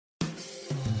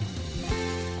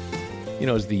You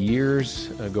know, as the years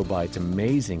go by, it's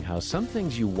amazing how some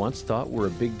things you once thought were a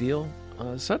big deal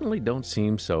suddenly don't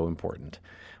seem so important.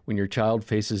 When your child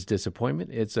faces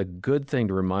disappointment, it's a good thing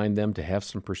to remind them to have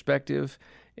some perspective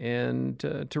and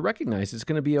to recognize it's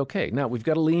going to be okay. Now, we've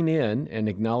got to lean in and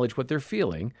acknowledge what they're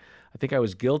feeling. I think I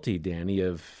was guilty, Danny,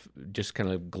 of just kind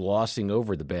of glossing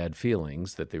over the bad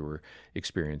feelings that they were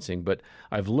experiencing. But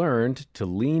I've learned to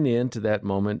lean into that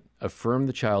moment, affirm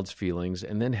the child's feelings,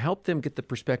 and then help them get the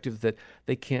perspective that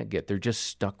they can't get. They're just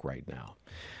stuck right now.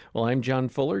 Well, I'm John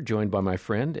Fuller, joined by my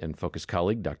friend and Focus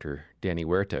colleague, Dr. Danny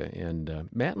Huerta, and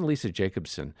Matt and Lisa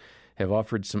Jacobson have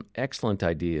offered some excellent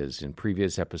ideas in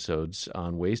previous episodes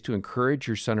on ways to encourage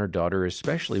your son or daughter,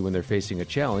 especially when they're facing a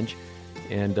challenge.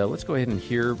 And let's go ahead and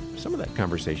hear some of that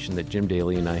conversation that Jim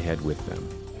Daly and I had with them.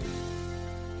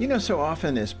 You know, so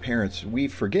often as parents, we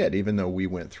forget, even though we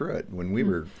went through it when we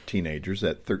were teenagers,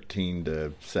 that 13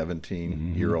 to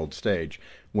 17-year-old stage,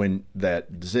 when that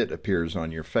zit appears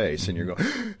on your face and you're going,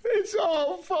 it's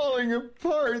all falling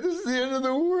apart. This is the end of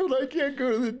the world. I can't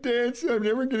go to the dance. I'm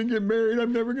never going to get married.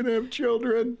 I'm never going to have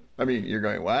children. I mean, you're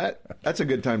going, what? That's a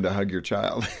good time to hug your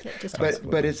child.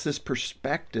 But it's this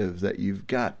perspective that you've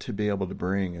got to be able to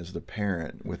bring as the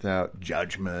parent without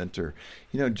judgment or,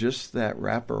 you know, just that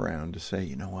wraparound to say,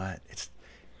 you know what,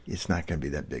 it's not going to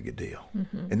be that big a deal.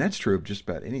 Mm-hmm. And that's true of just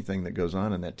about anything that goes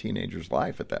on in that teenager's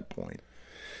life at that point.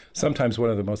 Sometimes one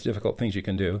of the most difficult things you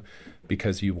can do,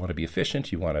 because you want to be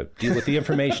efficient, you want to deal with the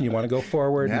information, you want to go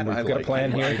forward, and we've got a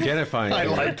plan here. Identifying. I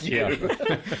like you.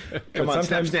 Yeah. Come on,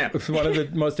 sometimes snap. One of the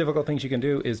most difficult things you can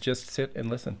do is just sit and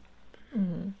listen.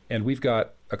 Mm-hmm. And we've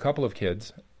got a couple of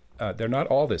kids. They're not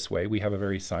all this way. We have a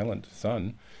very silent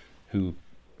son who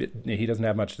he doesn't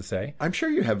have much to say. I'm sure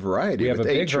you have variety. We have a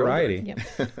big variety.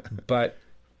 Yep. But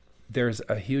there's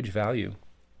a huge value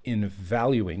in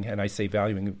valuing, and I say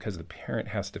valuing because the parent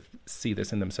has to see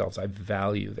this in themselves. I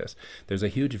value this. There's a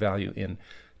huge value in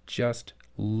just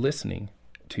listening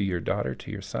to your daughter, to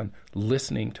your son,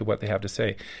 listening to what they have to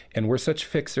say. And we're such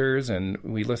fixers, and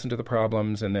we listen to the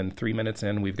problems, and then 3 minutes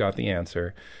in, we've got the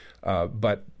answer.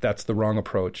 But that's the wrong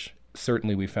approach.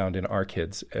 Certainly we found in our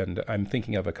kids, and I'm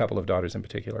thinking of a couple of daughters in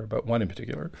particular, but one in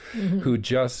particular, who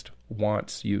just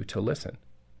wants you to listen.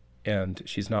 And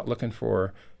she's not looking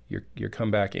for your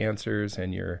comeback answers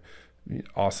and your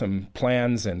awesome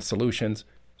plans and solutions.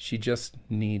 She just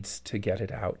needs to get it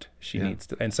out. She needs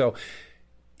to. And so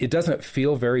it doesn't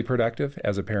feel very productive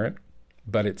as a parent,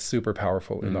 but it's super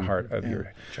powerful in the heart of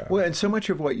your child. Well, and so much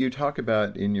of what you talk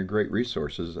about in your great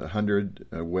resources, 100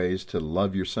 ways to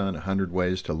love your son, 100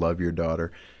 ways to love your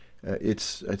daughter,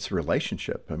 it's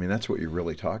relationship. I mean, that's what you're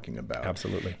really talking about.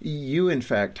 Absolutely. You, in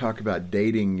fact, talk about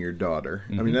dating your daughter.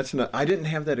 Mm-hmm. I mean, that's not. I didn't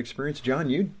have that experience. John,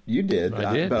 you did.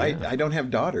 I did, but yeah. I don't have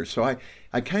daughters, so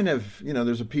I kind of, you know,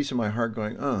 there's a piece of my heart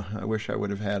going, I wish I would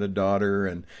have had a daughter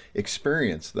and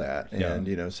experienced that, and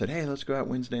you know, said, hey, let's go out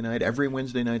Wednesday night. Every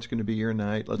Wednesday night's going to be your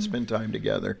night. Let's spend time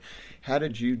together. How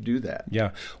did you do that?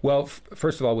 Yeah. Well,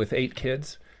 first of all, with 8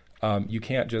 kids. You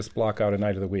can't just block out a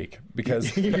night of the week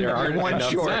because there aren't one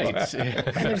enough short nights.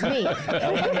 There's me.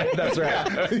 That's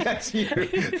right. That's you.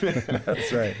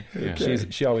 That's right. Okay.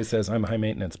 She always says, I'm high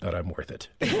maintenance, but I'm worth it.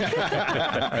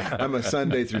 I'm a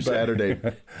Sunday through Saturday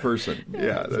person.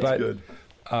 Yeah, that's good.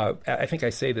 I think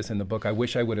I say this in the book. I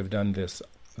wish I would have done this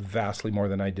vastly more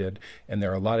than I did. And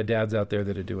there are a lot of dads out there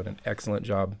that are doing an excellent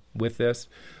job with this.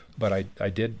 But I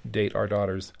did date our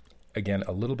daughters again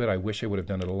a little bit. I wish I would have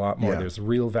done it a lot more. Yeah. There's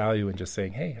real value in just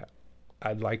saying, hey,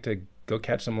 I'd like to go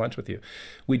catch some lunch with you.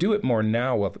 We do it more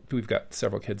now. Well, we've got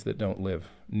several kids that don't live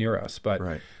near us, but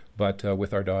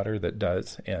with our daughter that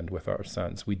does, and with our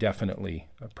sons, we definitely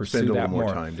pursue Spend a that little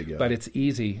more time together. But it's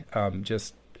easy,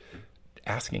 just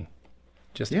asking.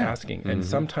 Asking. And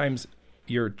sometimes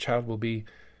your child will be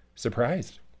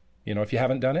surprised. You know, if you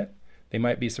haven't done it, they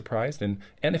might be surprised. And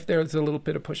if there's a little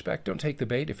bit of pushback, don't take the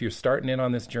bait. If you're starting in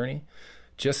on this journey,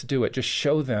 just do it. Just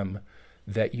show them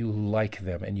that you like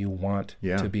them and you want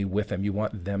to be with them. You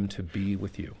want them to be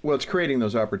with you. Well, it's creating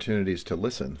those opportunities to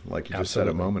listen, like you just said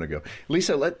a moment ago.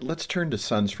 Lisa, let's turn to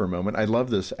sons for a moment. I love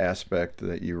this aspect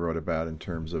that you wrote about in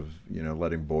terms of, you know,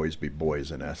 letting boys be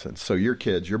boys in essence. So your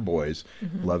kids, your boys,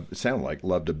 love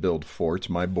to build forts.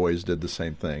 My boys did the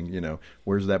same thing. You know,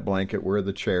 where's that blanket? Where are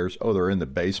the chairs? Oh, they're in the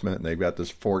basement, and they've got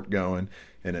this fort going,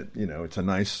 and it's a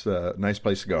nice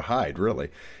place to go hide,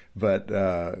 really. But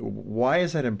why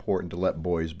is that important to let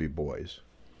boys be boys?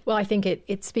 Well, I think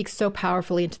it speaks so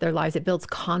powerfully into their lives. It builds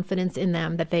confidence in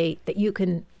them that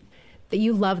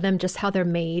you love them just how they're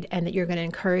made, and that you're going to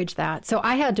encourage that. So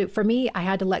I had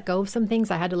to let go of some things.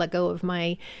 I had to let go of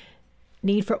my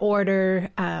need for order,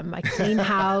 a clean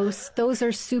house. Those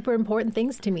are super important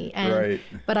things to me. And,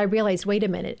 but I realized, wait a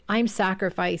minute, I'm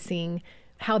sacrificing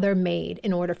how they're made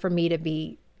in order for me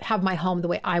to have my home the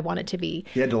way I want it to be.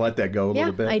 You had to let that go a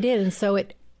little bit? I did. And so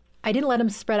I didn't let them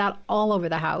spread out all over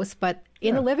the house, but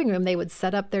in the living room, they would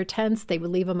set up their tents. They would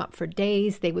leave them up for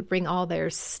days. They would bring all their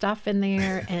stuff in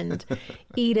there and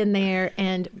eat in there.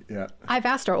 And I've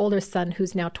asked our oldest son,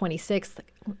 who's now 26,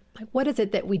 like, what is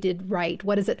it that we did right?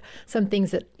 What is it, some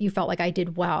things that you felt like I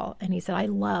did well? And he said, I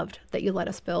loved that you let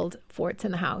us build forts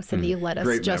in the house and you let us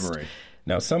Great memory.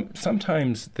 Now,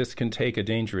 sometimes this can take a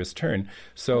dangerous turn.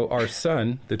 So our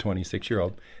son, the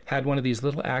 26-year-old, had one of these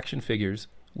little action figures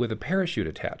with a parachute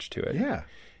attached to it. Yeah.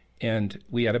 And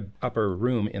we had an upper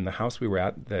room in the house we were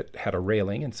at that had a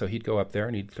railing, and so he'd go up there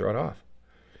and he'd throw it off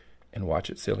and watch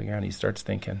it sailing around. He starts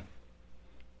thinking,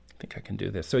 I think I can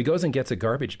do this. So he goes and gets a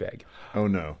garbage bag. Oh,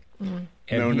 no.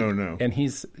 And No. And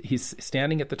he's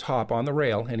standing at the top on the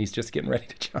rail, and he's just getting ready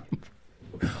to jump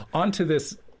onto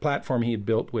this platform he had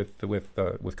built with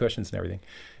cushions and everything.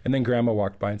 And then Grandma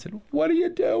walked by and said, "What are you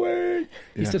doing?"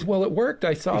 He says, "Well, it worked.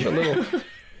 I saw the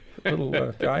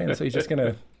little guy, and so he's just going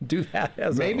to do that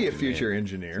as maybe a future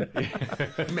engineer.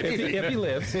 Maybe if he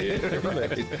lives.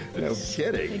 No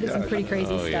kidding. They did some pretty crazy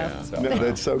stuff. Yeah. So, No,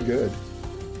 that's so good.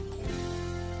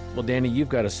 Well, Danny, you've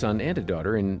got a son and a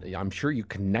daughter, and I'm sure you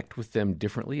connect with them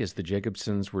differently, as the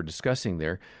Jacobsons were discussing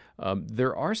there.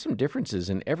 There are some differences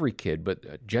in every kid,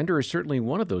 but gender is certainly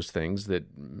one of those things that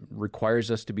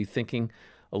requires us to be thinking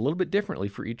a little bit differently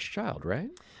for each child, right?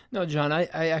 No, John, I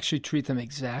actually treat them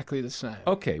exactly the same.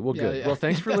 Okay, well, good. Yeah. Well,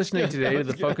 thanks for listening today to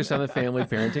the Focus on the Family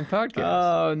Parenting podcast.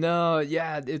 Oh, no,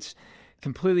 yeah, it's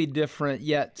completely different,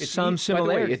 yet some By the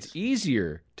similarities. way, it's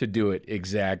easier to do it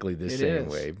exactly the same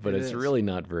is. way, but It it's is. really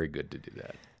not very good to do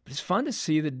that. But it's fun to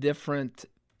see the different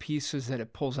pieces that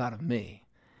it pulls out of me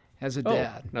as a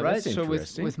dad, now right? that's So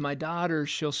interesting. with my daughter,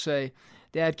 she'll say,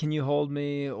 "Dad, can you hold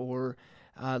me?" Or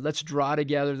let's draw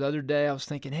together. The other day, I was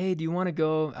thinking, "Hey, do you want to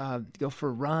go for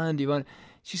a run? Do you want?"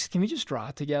 She said, "Can we just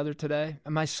draw together today?"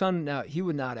 And my son, now he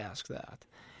would not ask that.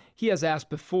 He has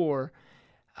asked before,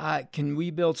 "Can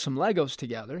we build some Legos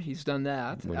together?" He's done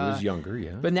that When he was younger,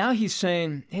 yeah. But now he's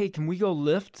saying, "Hey, can we go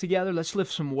lift together? Let's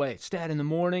lift some weights, Dad. In the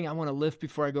morning, I want to lift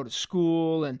before I go to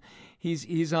school." And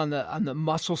he's on the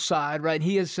muscle side, right? And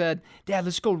he has said, "Dad,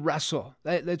 let's go wrestle.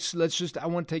 Let's just. I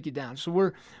want to take you down." So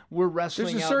we're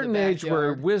wrestling. There's a out in certain the age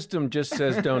where backyard. wisdom just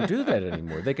says, "Don't do that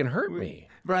anymore. They can hurt me."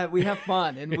 Right, we have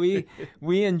fun, and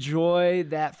we enjoy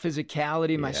that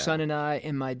physicality. My son and I,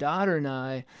 and my daughter and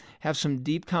I, have some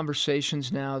deep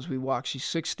conversations now as we walk. She's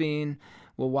 16.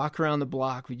 We'll walk around the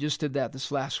block. We just did that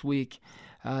this last week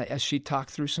as she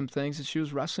talked through some things that she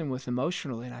was wrestling with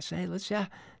emotionally. And I say, "Hey, let's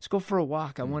go for a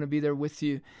walk. I want to be there with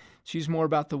you." She's more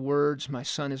about the words. My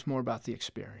son is more about the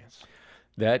experience.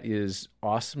 That is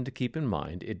awesome to keep in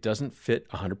mind. It doesn't fit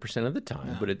 100% of the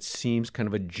time, but it seems kind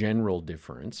of a general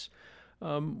difference.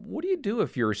 What do you do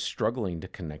if you're struggling to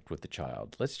connect with the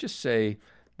child? Let's just say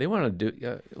they want to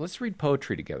do, let's read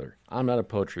poetry together. I'm not a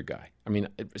poetry guy. I mean,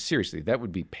 seriously, that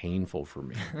would be painful for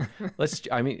me.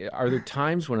 Are there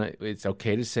times when it's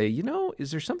okay to say, is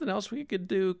there something else we could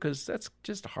do? Because that's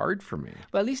just hard for me.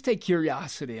 But at least take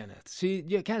curiosity in it. See,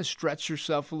 you kind of stretch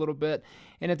yourself a little bit,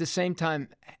 and at the same time,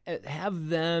 have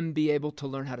them be able to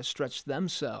learn how to stretch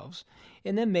themselves.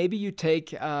 And then maybe you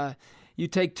take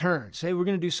turns. Hey, we're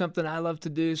going to do something I love to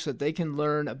do so that they can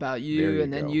learn about you,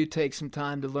 and then you take some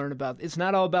time to learn about. It's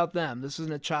not all about them. This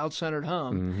isn't a child-centered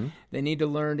home. Mm-hmm. They need to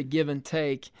learn to give and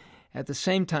take. At the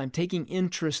same time, taking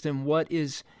interest in what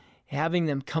is having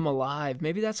them come alive.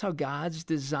 Maybe that's how God's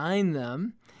designed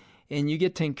them, and you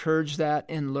get to encourage that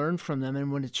and learn from them.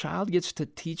 And when a child gets to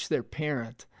teach their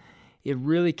parent, it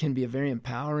really can be a very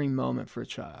empowering moment for a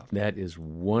child. That is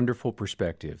wonderful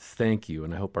perspective. Thank you.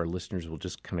 And I hope our listeners will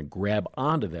just kind of grab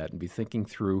onto that and be thinking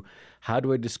through, how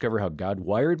do I discover how God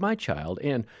wired my child,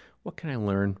 and what can I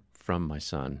learn from my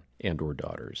son and or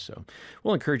daughters? So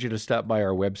we'll encourage you to stop by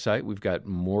our website. We've got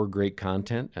more great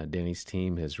content. Danny's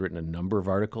team has written a number of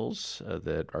articles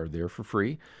that are there for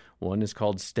free. One is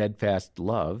called Steadfast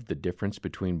Love, The Difference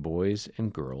Between Boys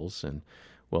and Girls, and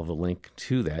we'll have a link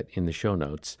to that in the show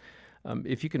notes.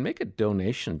 If you can make a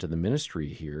donation to the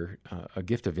ministry here, a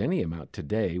gift of any amount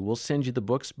today, we'll send you the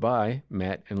books by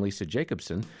Matt and Lisa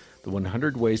Jacobson. The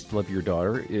 100 Ways to Love Your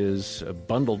Daughter is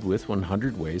bundled with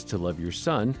 100 Ways to Love Your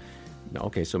Son.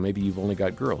 Okay, so maybe you've only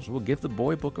got girls. We'll give the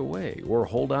boy book away, or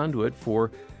hold on to it for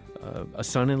a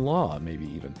son-in-law, maybe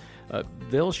even.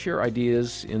 They'll share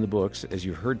ideas in the books, as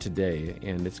you've heard today,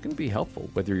 and it's going to be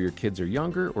helpful, whether your kids are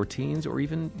younger or teens or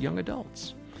even young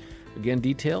adults. Again,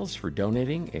 details for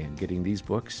donating and getting these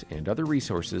books and other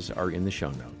resources are in the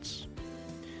show notes.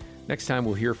 Next time,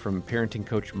 we'll hear from parenting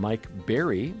coach Mike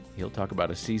Berry. He'll talk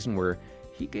about a season where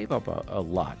he gave up a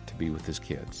lot to be with his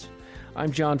kids.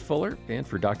 I'm John Fuller, and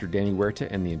for Dr. Danny Huerta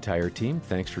and the entire team,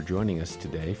 thanks for joining us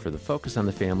today for the Focus on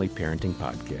the Family Parenting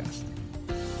Podcast.